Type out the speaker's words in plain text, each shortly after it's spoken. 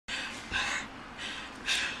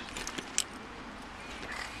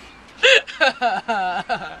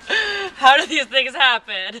How do these things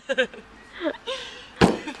happen?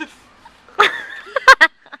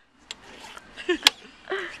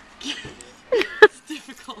 It's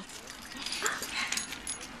difficult.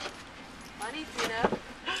 Funny, Tina.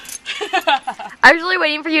 I was really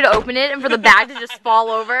waiting for you to open it and for the bag to just fall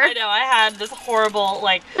over. I know, I had this horrible,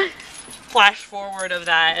 like, flash forward of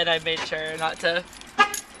that, and I made sure not to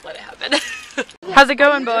let it happen. How's it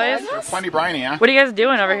going, boys? Plenty briny, huh? What are you guys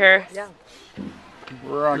doing over here? Yeah.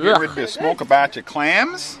 We're getting ready to smoke a batch of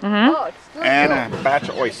clams and a batch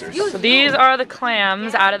of oysters. So these are the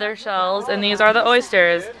clams out of their shells, and these are the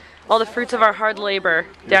oysters. All the fruits of our hard labor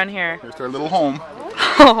down here. Here's their little home.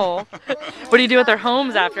 Oh, what do you do with their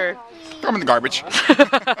homes after? Throw them in the garbage.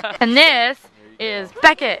 And this is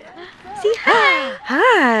Beckett. Say hi.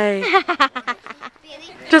 Hi.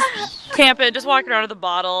 Just camping, just walking around with a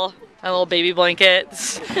bottle, a little baby blanket.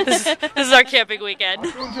 This is our camping weekend.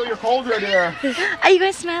 Until you're cold right there. Are you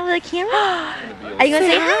going to smile at the camera? Are you going to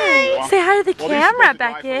say hi? Say hi to the camera,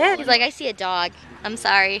 Beckett. He's like, I see a dog. I'm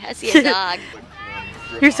sorry. I see a dog.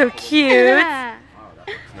 You're so cute. Yeah.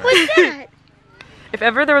 What's that? If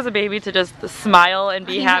ever there was a baby to just smile and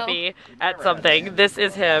be happy at something, this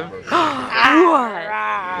is him. What?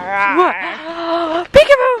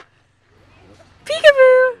 Peekaboo!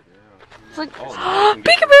 Peekaboo! It's like,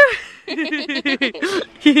 peekaboo!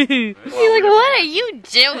 He's like, what are you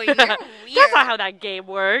doing? You're weird. That's not how that game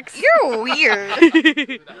works. You're weird.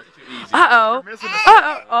 Uh-oh.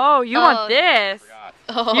 Uh-oh. Oh, you want this.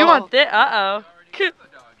 Oh. You want this. Uh-oh.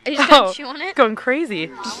 Are you just going to chew on it? Going crazy.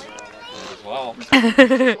 Well.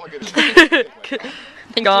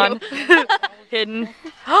 Gone. Hidden.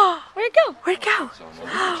 Where'd it go? Where'd it go?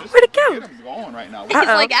 Where'd it go? Going right now. He's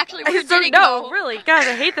like, actually, where did it go? No, really, guys,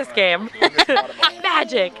 I hate this game.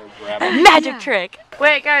 Magic. Magic trick.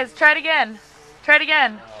 Wait, guys, try it again. Try it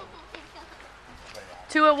again.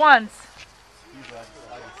 2 at once.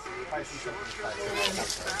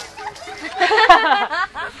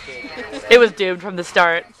 It was doomed from the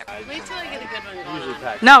start. Wait till I get a good one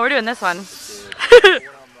going. No, we're doing this one.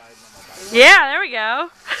 Yeah, there we go.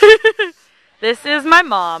 This is my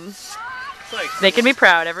mom. Making me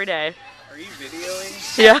proud every day. Are you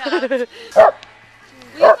videoing? Yeah. Will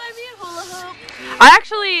you buy me a hula hoop?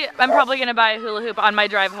 I'm probably going to buy a hula hoop on my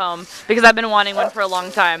drive home because I've been wanting one for a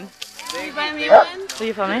long time. Will you buy me one? Will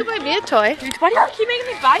you film me? You can buy me a toy. Why do you keep making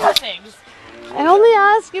me buy you things? I only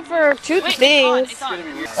ask you for 2 things. It's on.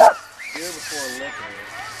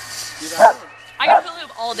 I got a hula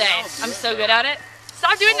hoop all day. I'm so good at it.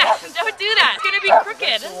 Stop doing that. Don't do that. It's going to be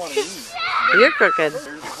crooked. You're crooked.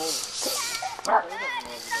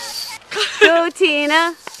 Go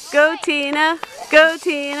Tina. Go Tina. Go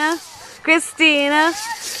Tina. Christina.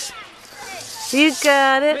 You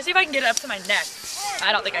got Let me it. see if I can get it up to my neck.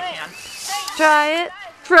 I don't think I can. Try it.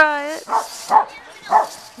 Try it.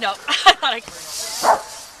 No, I thought I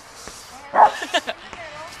could.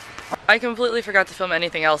 I completely forgot to film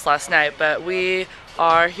anything else last night, but we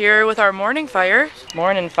are here with our morning fire.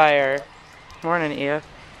 Morning fire. Morning, Ia.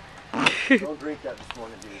 Don't drink that this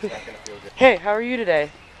morning, dude. It's not gonna feel good. Hey, how are you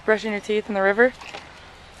today? Brushing your teeth in the river?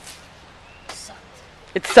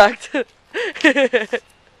 It sucked.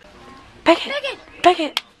 Beckett!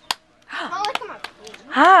 Beckett!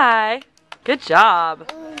 Hi! Good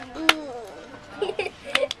job.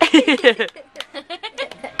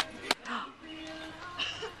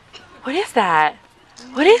 What is that?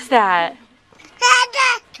 What is that?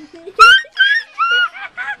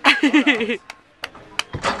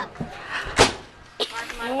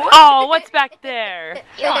 Oh, what's back there?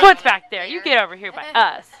 What's back there? You get over here by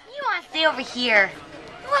us. You want to stay over here.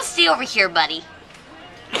 You want to stay over here, buddy.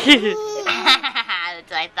 That's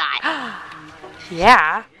what I thought.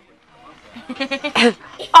 Yeah.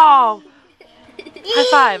 Oh. High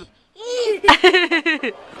five.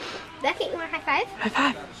 Beckett, you want a high five? High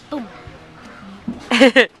five. Boom.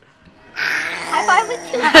 High five with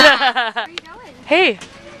you. Where are you going? Hey.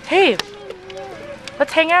 Hey.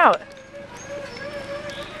 Let's hang out.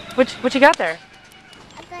 What you got there?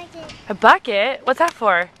 A bucket. A bucket? What's that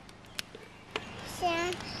for?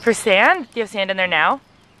 Sand. For sand? Do you have sand in there now?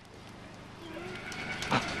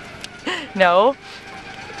 No.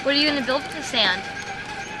 What are you going to build with the sand?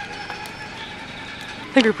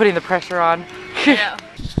 I think we're putting the pressure on. Yeah.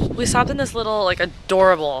 We stopped in this little, like,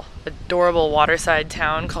 adorable waterside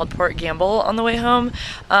town called Port Gamble on the way home.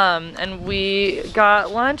 And we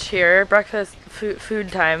got lunch here, breakfast,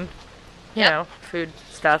 food time, you know, food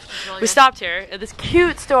stuff. We stopped here at this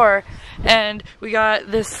cute store and we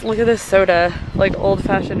got this, look at this soda, like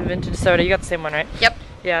old-fashioned vintage soda. You got the same one, right? Yep.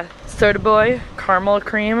 Yeah, Soda Boy, caramel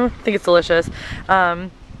cream. I think it's delicious.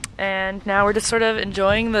 And and now we're just sort of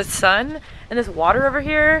enjoying the sun and this water over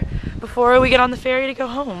here before we get on the ferry to go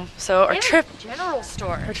home. So our trip, General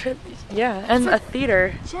store. yeah, and a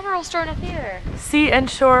theater. General store and a theater. Sea and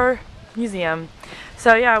Shore Museum.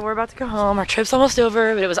 So yeah, we're about to go home. Our trip's almost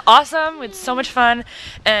over, but it was awesome. We had so much fun.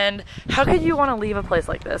 And how could you want to leave a place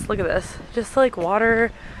like this? Look at this. Just like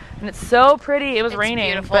water. And it's so pretty. It was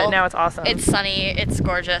raining, beautiful. but now it's awesome. It's sunny. It's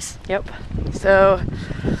gorgeous. Yep. So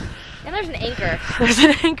And there's an anchor. there's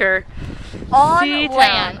an anchor. On Sea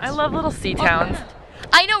land. town. I love little sea towns.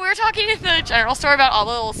 I know, we were talking in the general store about all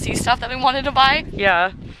the little sea stuff that we wanted to buy.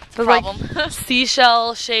 Yeah. There's Problem. like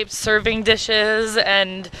seashell shaped serving dishes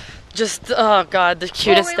and just, oh god, the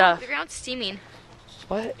cutest stuff. The ground's steaming.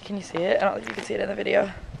 What? Can you see it? I don't think you can see it in the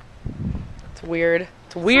video. It's weird.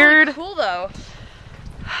 It's weird. It's really cool though.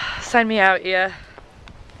 Sign me out, yeah.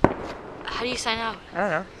 How do you sign out? I don't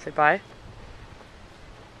know. Say bye.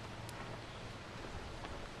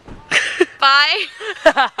 Bye.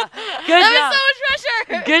 Good That job. was so much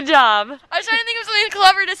pressure. Good job. I was trying to think of something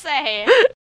clever to say.